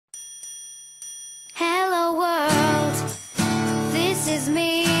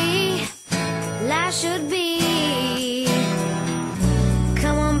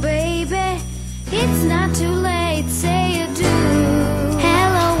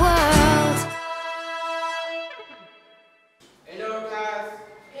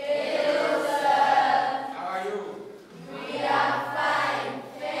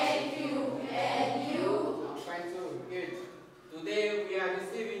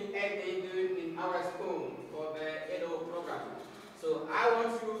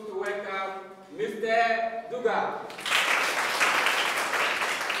Duga.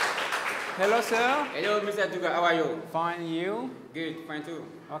 Hello, sir. Hello, Mr. Duga. How are you? Fine, you? Good, fine too.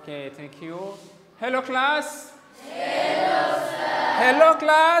 Okay, thank you. Hello, class. Hello, sir. Hello,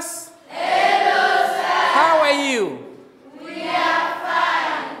 class. Hello, sir. How are you? We are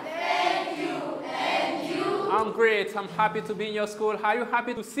fine. Thank you. And you? I'm great. I'm happy to be in your school. Are you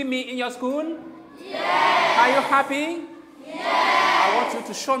happy to see me in your school? Yes. Are you happy? Yes. I want you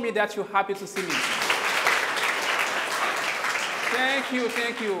to show me that you're happy to see me. Thank you,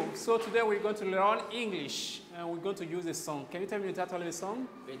 thank you. So today we're going to learn English and we're going to use a song. Can you tell me the title of the song?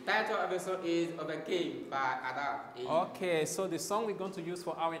 The title of the song is Overcame by Ada. Okay, so the song we're going to use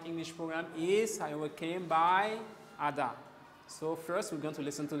for our English program is I Overcame by Ada. So first we're going to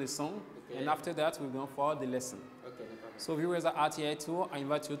listen to the song, okay, and after that we're going for the lesson. Okay, no problem. So viewers are out here too. I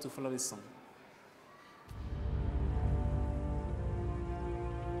invite you to follow the song.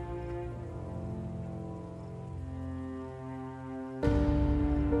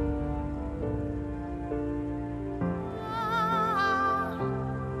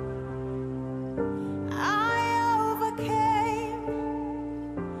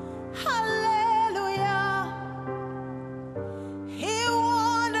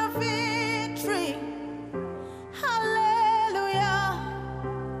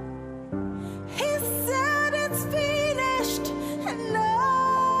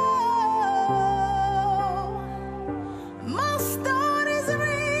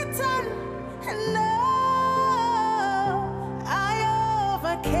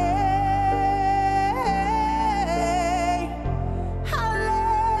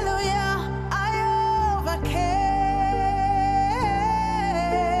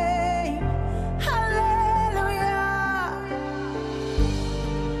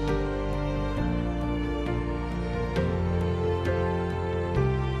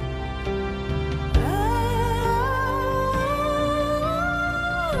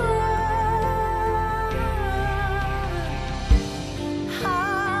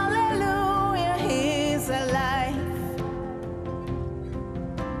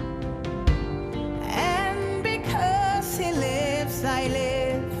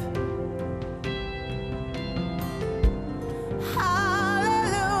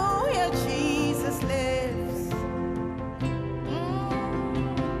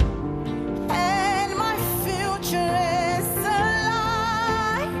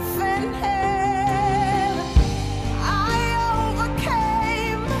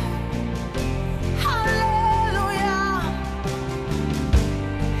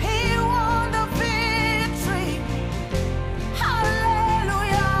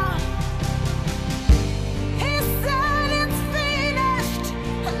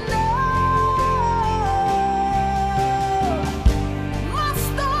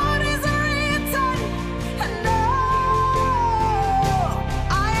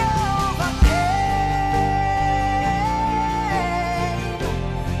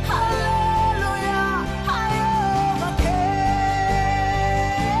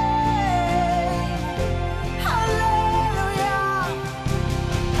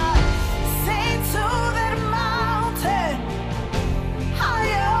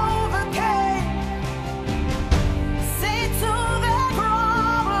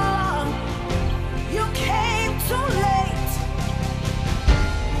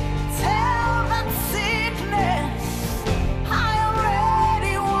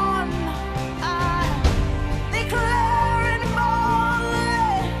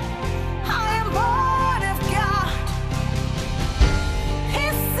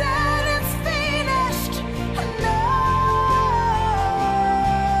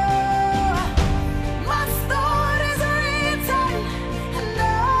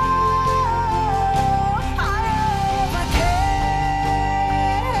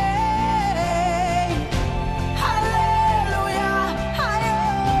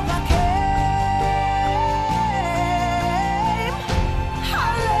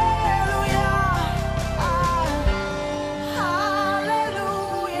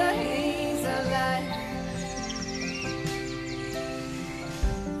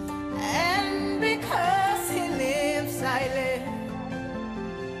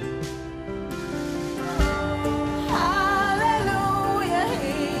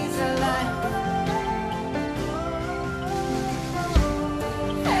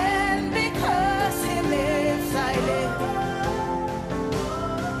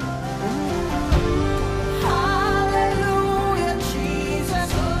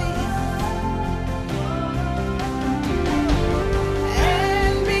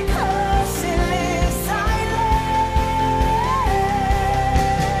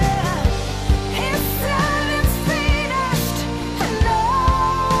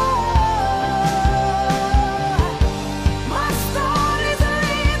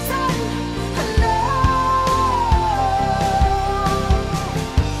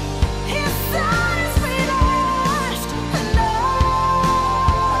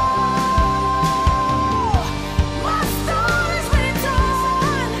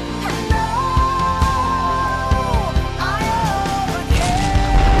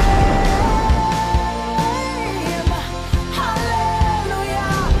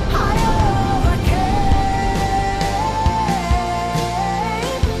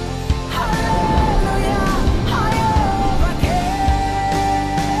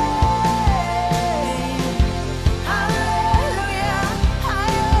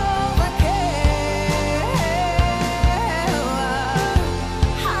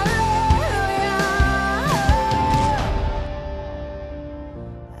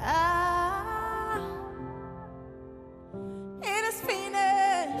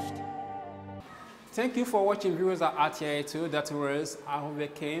 Thank you for watching, viewers at RTI 2. That was I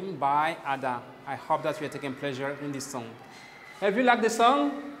Overcame by Ada. I hope that you are taking pleasure in this song. Have you liked the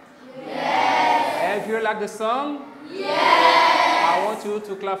song? Yes. Have you liked the song? Yes. I want you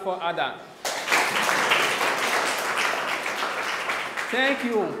to clap for Ada. Thank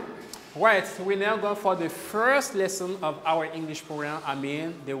you. Right, we're now going for the first lesson of our English program,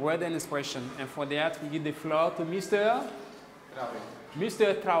 the word and expression. And for that, we give the floor to Mr.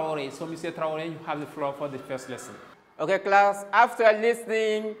 Traore. So, Mr. Traore, you have the floor for the first lesson. Okay, class. After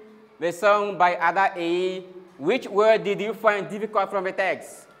listening the song by Ada A, which word did you find difficult from the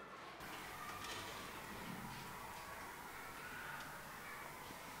text?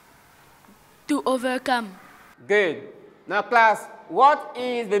 To overcome. Good. Now, class, what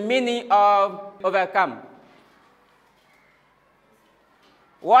is the meaning of overcome?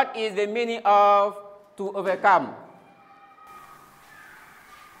 What is the meaning of to overcome?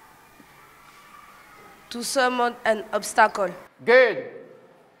 To surmount an obstacle. Good.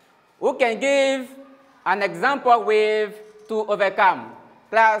 Who can give an example with to overcome?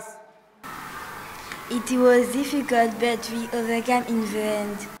 Class? It was difficult, but we overcame in the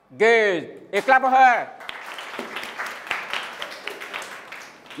end. Good. A clap for her.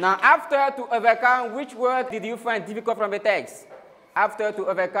 Now, after to overcome, which word did you find difficult from the text? After to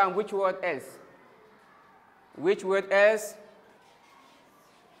overcome, which word else? Which word else?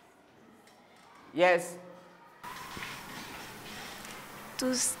 Yes.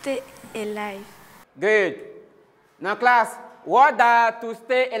 To stay alive. Good. Now, class, what does to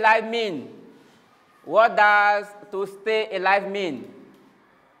stay alive mean? What does to stay alive mean?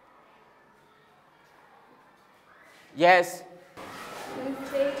 Yes. To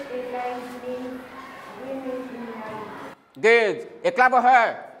stay alive means remain in life. Good. A clap for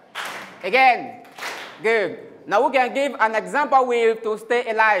her. Again. Good. Now we can give an example with to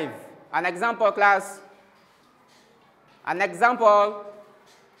stay alive. An example, class. An example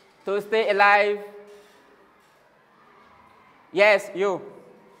to stay alive. Yes, you.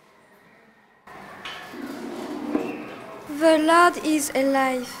 The Lord is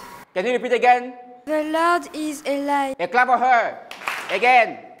alive. Can you repeat again? The Lord is alive. A clap for her.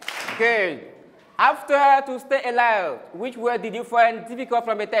 Again. Good. After to stay alive, which word did you find difficult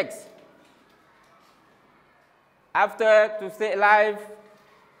from the text? After to stay alive.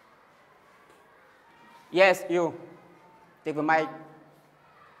 Yes, you. Take the mic.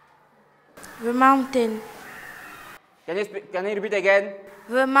 The mountain. Can you repeat again?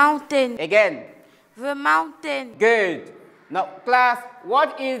 The mountain. Again. The mountain. Good. Now, class,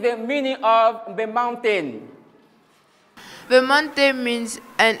 what is the meaning of the mountain? The mountain means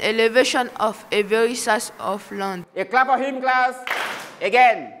an elevation of a very size of land. A clap for him, class.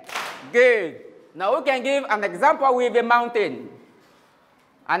 Again. Good. Now we can give an example with a mountain.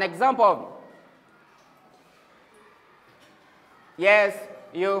 An example. Yes,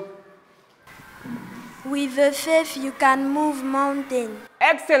 you. With the faith you can move mountain.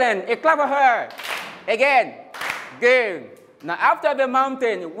 Excellent. A clap for her. Again. Good. Now after the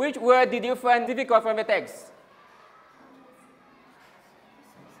mountain, which word did you find difficult from the text?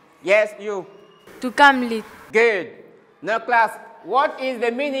 Yes, you. To come late. Good. Now class, what is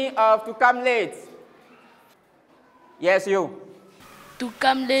the meaning of to come late? Yes, you. To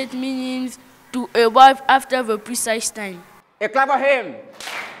come late means to arrive after the precise time. A clap for him.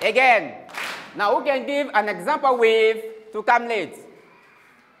 Again. Now who can give an example with to come late?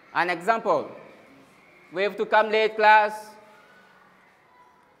 An example with to come late, class.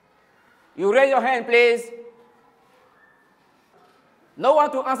 You raise your hand, please. No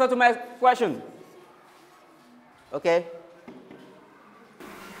one to answer to my question. Okay.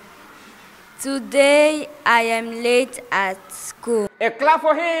 Today I am late at school. A clap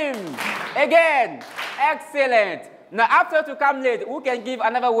for him. Again. Excellent. Now after to come late, who can give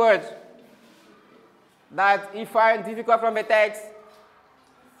another word that he finds difficult from the text?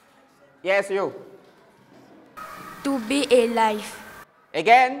 Yes, you. To be alive.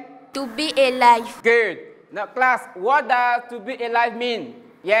 Again. To be alive. Good. Now class, what does to be alive mean?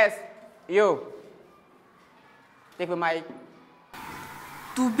 Yes, you. Take the mic.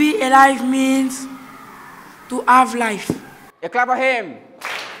 To be alive means to have life. A clap for him.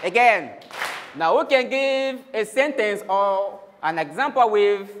 Again. Now we can give a sentence or an example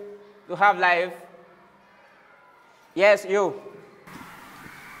with to have life. Yes, you.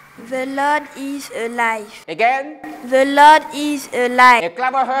 The Lord is alive. Again. The Lord is alive. A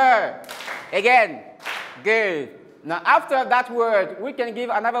clap for her. Again. Good. Now after that word, we can give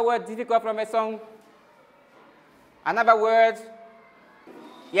another word difficult from a song. Another word.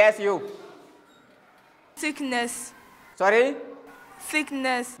 Yes, you. Sickness. Sorry?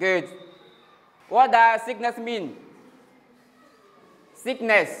 Sickness. Good. What does sickness mean?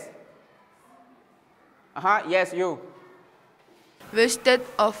 Sickness. Yes, you. The state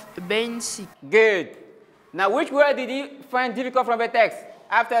of being sick. Good. Now, which word did you find difficult from the text?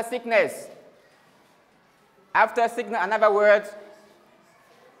 After sickness. After sickness, another word.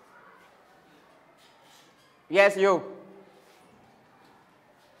 Yes, you.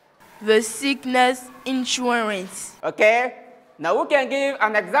 The sickness insurance. Okay. Now, who can give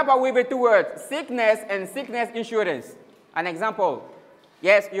an example with the two words? Sickness and sickness insurance. An example.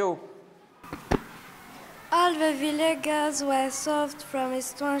 Yes, you. All the villagers were saved from a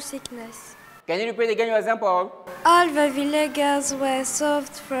strong sickness. Can you repeat again your example? All the villagers were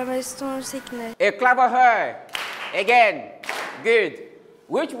saved from a strong sickness. A clever her. Again. Good.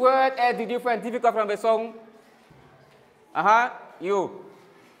 Which word did you find difficult from the song? You.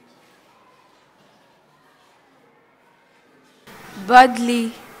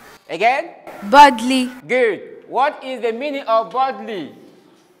 Bodily. Again? Bodily. Good. What is the meaning of bodily?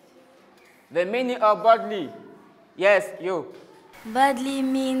 The meaning of bodily. Yes, you. Bodily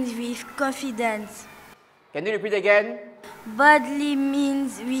means with confidence. Can you repeat again? Bodily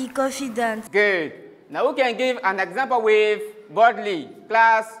means with confidence. Good. Now who can give an example with bodily?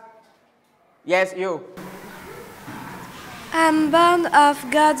 Class? Yes, you. I'm born of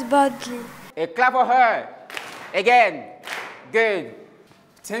God's body. A clap for her. Again. Good.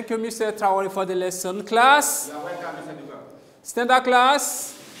 Thank you, Mr. Traore, for the lesson. Class? You are welcome, Mr. Duga. Stand up,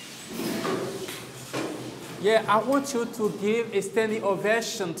 class. Yeah, I want you to give a standing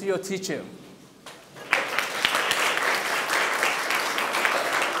ovation to your teacher.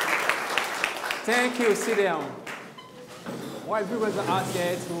 Thank you. Sit down. While viewers are out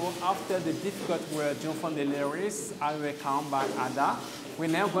here to, after the difficult word John from the lyrics, I will come by Ada. We're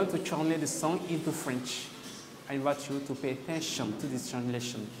now going to translate the song into French. I invite you to pay attention to this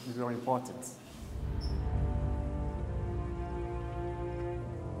translation. It's very important.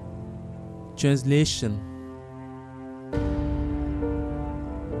 Translation.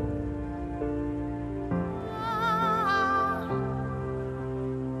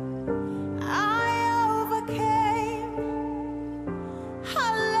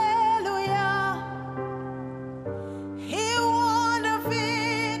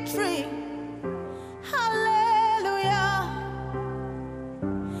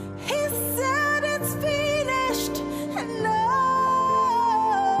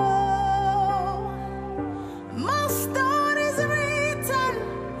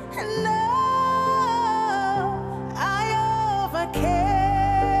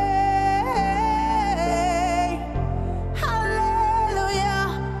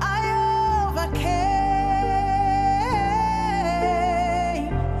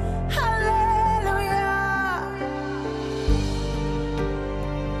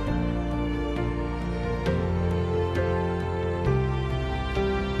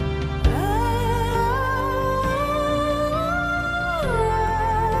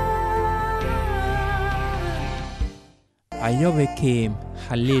 I overcame,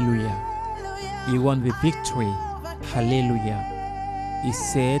 hallelujah. He won the victory, hallelujah. He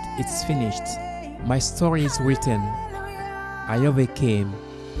said, it's finished. My story is written. I overcame.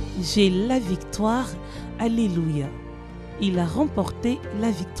 J'ai la victoire, alléluia. Il a remporté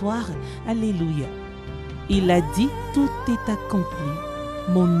la victoire, alléluia. Il a dit, tout est accompli.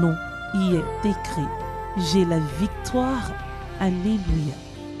 Mon nom y est écrit. J'ai la victoire, alléluia.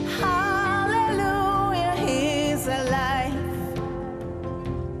 Hallelujah, he's alive.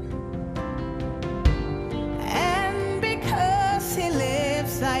 And because he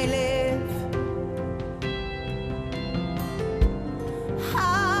lives, I live.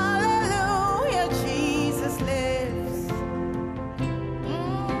 Hallelujah, Jesus lives.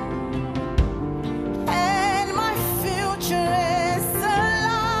 And my future is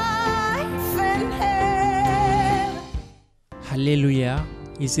alive in him. Hallelujah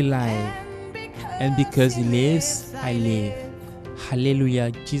is alive. And because he lives, I live.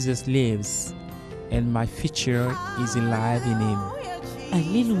 Hallelujah, Jesus lives. And my future is alive in him.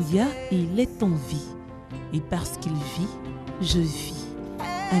 Alléluia, il est en vie. Et parce qu'il vit, je vis.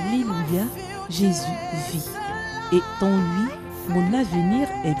 Alléluia, Jésus vit. Et en lui, mon avenir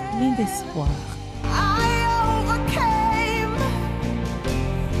est plein d'espoir. I overcame.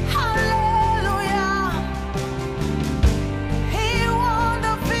 Hallelujah. He won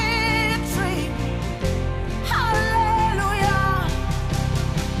the victory. Hallelujah.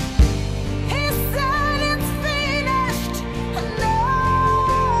 He said it's finished. No,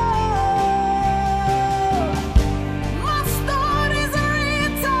 my story's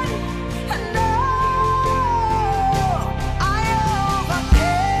written. No, I overcame.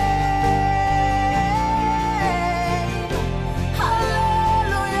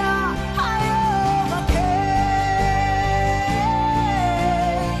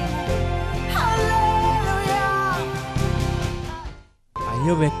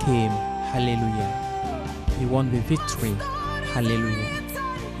 overcame. Hallelujah. He won the victory. Hallelujah.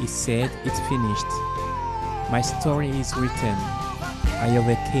 He said, it's finished. My story is written. I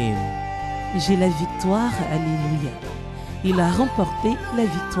overcame. J'ai la victoire, alléluia. Il a remporté la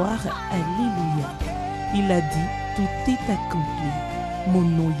victoire, alléluia. Il a dit, tout est accompli. Mon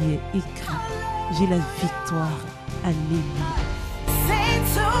nom y est écrit. J'ai la victoire, alléluia. Say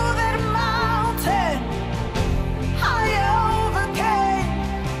to that mountain, I overcame.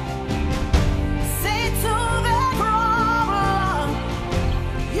 Say to that problem,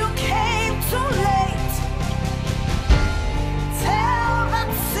 you came too late. Tell that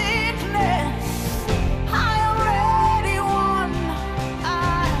sickness, I already won. I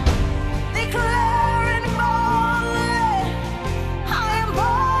declare it boldly, I am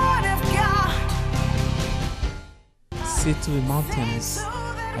born of God. Say to the mountains,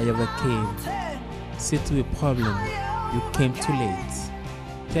 I overcame. Say to the problem, you came too late.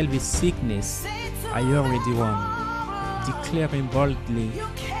 Tell the sickness, I already won. Declaring boldly,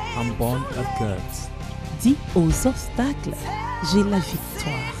 I'm born of God. Dis aux obstacles, j'ai la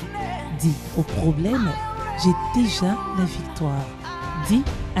victoire. Dis aux problèmes, j'ai déjà la victoire. Dis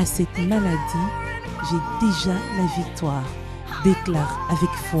à cette maladie, j'ai déjà la victoire. Déclare avec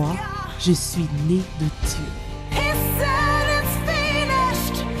foi, je suis né de Dieu. He said it's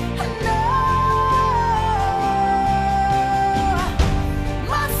finished. No,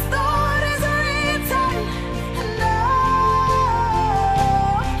 my story's written. No,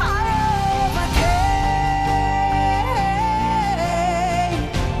 I overcame.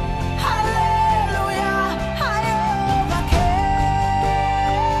 Hallelujah, I overcame.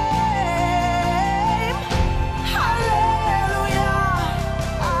 Hallelujah.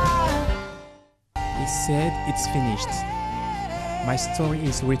 He said, it's finished. My story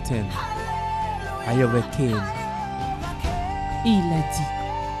is written. I overcame. Il a dit,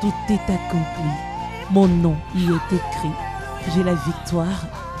 tout est accompli. Mon nom y est écrit. J'ai la victoire,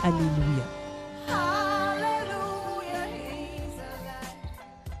 alléluia. Hallelujah, he's alive.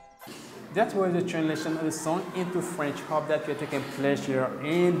 That was the translation of the song into French. Hope that you're taking pleasure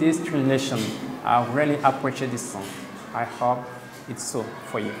in this translation. I really appreciate this song. I hope it's so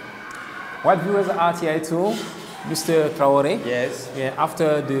for you. What viewers are here too, Mr. Traore? Yes. Yeah,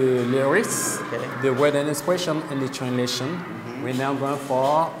 after the lyrics, Okay. the word and expression and the translation, we're now going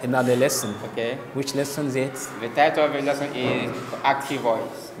for another lesson. Okay. Which lesson is it? The title of the lesson is Active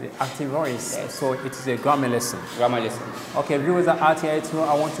Voice. The active voice. Yes. So it is a grammar lesson. Grammar lesson. Okay, viewers are here too.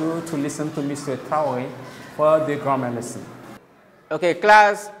 I want you to listen to Mr. Traore for the grammar lesson. Okay,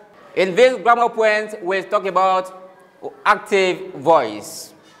 class. In this grammar point, we'll talk about active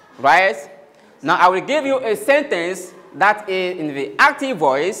voice, right? Now, I will give you a sentence that is in the active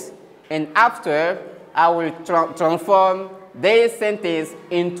voice, and after, I will transform this sentence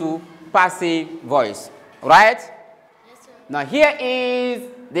into passive voice, right? Yes, sir. Now, here is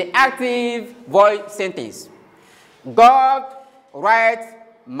the active voice sentence. God writes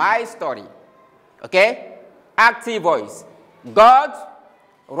my story, okay? Active voice. God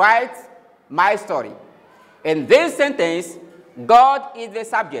writes my story. In this sentence, God is the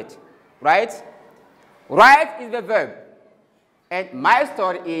subject, right? Write is the verb, and my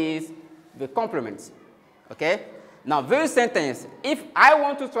story is the complement, okay? Now, this sentence, if I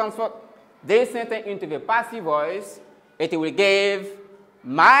want to transfer this sentence into the passive voice, it will give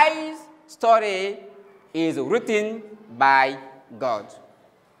my story is written by God,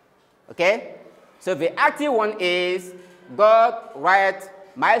 okay? So the active one is God writes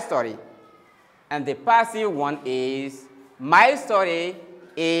my story, and the passive one is my story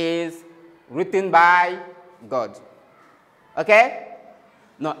is written by God. Okay?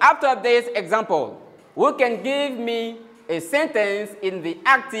 Now, after this example, who can give me a sentence in the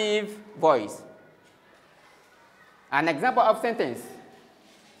active voice? An example of sentence.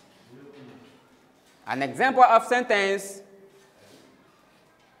 An example of sentence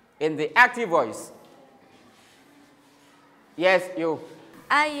in the active voice. Yes, you.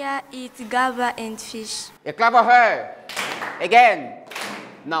 Aya eat gaba and fish. A clap for her. Again.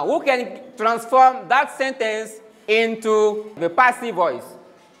 Now, who can transform that sentence into the passive voice?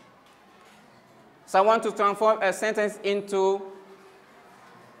 Someone to transform a sentence into...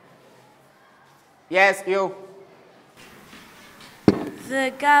 Yes, you.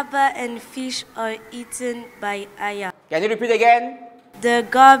 The gaba and fish are eaten by Aya. Can you repeat again? The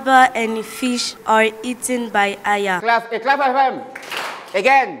gaba and fish are eaten by Aya. A clap for him.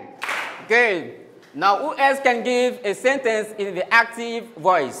 Again. Good. Now, who else can give a sentence in the active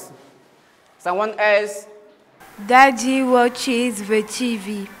voice? Someone else? Daddy watches the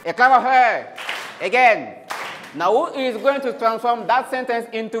TV. A clap for her. Again. Now who is going to transform that sentence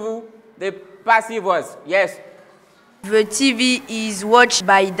into the passive voice? Yes. The TV is watched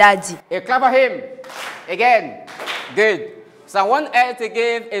by Daddy. A clap for him. Again. Good. Someone else to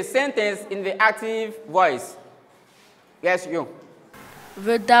give a sentence in the active voice. Yes, you.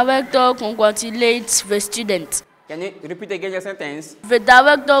 The director congratulates the student. Can you repeat again your sentence? The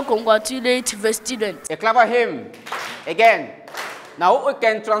director congratulates the student. A clap for him. Again. Now who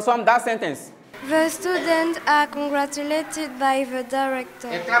can transform that sentence? The students are congratulated by the director.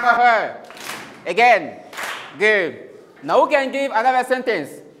 A clap for her. Again. Good. Now who can give another sentence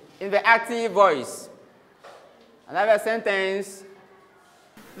in the active voice? Another sentence.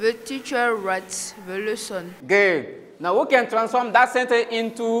 The teacher writes the lesson. Good. Now who can transform that sentence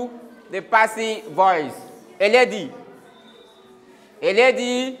into the passive voice? A lady. A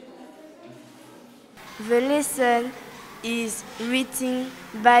lady. The lesson is written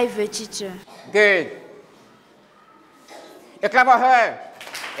by the teacher. Good. A clap for her.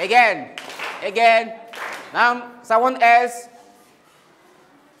 Again. Again. Now someone else.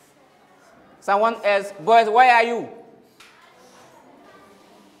 Someone else. Boys, where are you?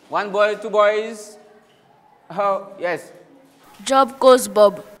 One boy, two boys. Oh, yes. Job calls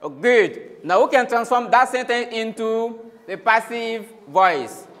Bob. Oh, good. Now who can transform that sentence into the passive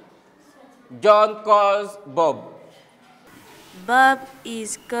voice? John calls Bob. Bob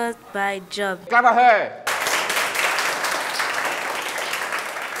is called by Job. Clap for her.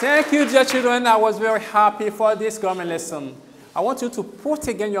 Thank you, dear children. I was very happy for this grammar lesson. I want you to put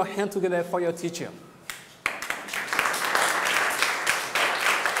again your hand together for your teacher.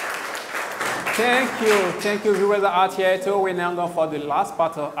 Thank you, viewers at RTI2. We're now going for the last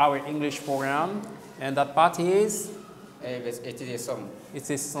part of our English program, and that part is? It is a song. It's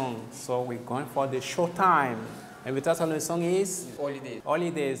a song, so we're going for the show time. And the title of the song is? Holidays.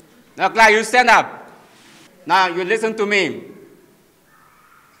 Holidays. Now, Clyde, you stand up. Now, you listen to me.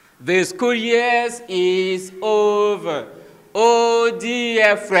 The school year is over. Oh,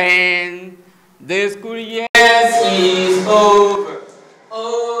 dear friend, the school year is over.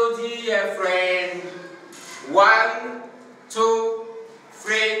 Oh, dear friend. 1, 2,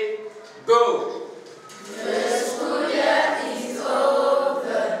 3, go. The school year is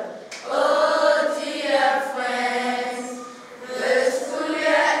over. Oh, dear friends. The school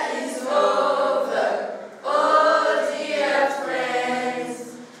year is over. Oh, dear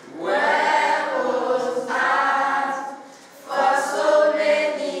friends. Where was I for so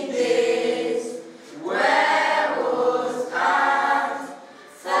many days? Where was I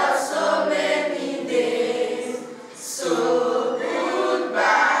for so many days? So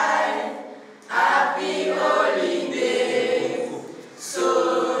goodbye, happy holidays. So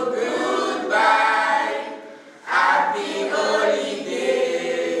goodbye, happy holidays.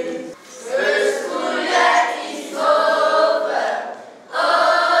 The school year is over.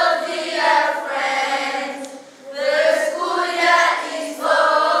 Oh, dear friends. The school year is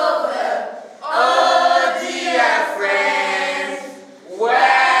over. Oh, dear friends.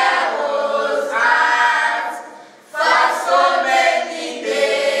 Where was I for so many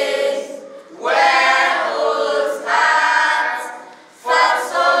days? Where was I for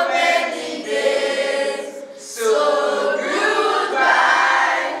so many days? So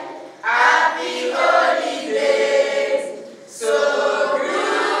goodbye, happy holidays. So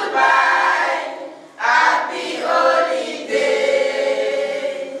goodbye, happy holidays.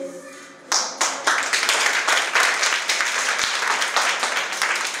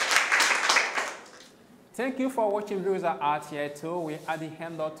 Thank you for watching viewers at RTI2. We're at the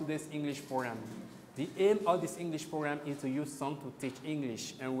end of today's English program. The aim of this English program is to use song to teach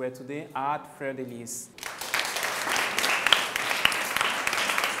English, and we're today at Fleur.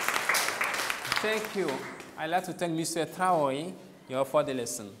 Thank you. I'd like to thank Mr. Traore for the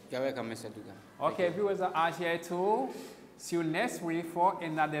lesson. You're welcome, Mr. Dugan. Okay, viewers at RTI2, see you next week for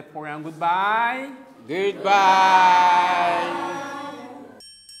another program. Goodbye. Goodbye.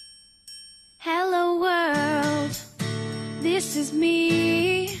 Hello world, this is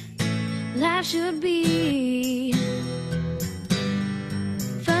me. Life should be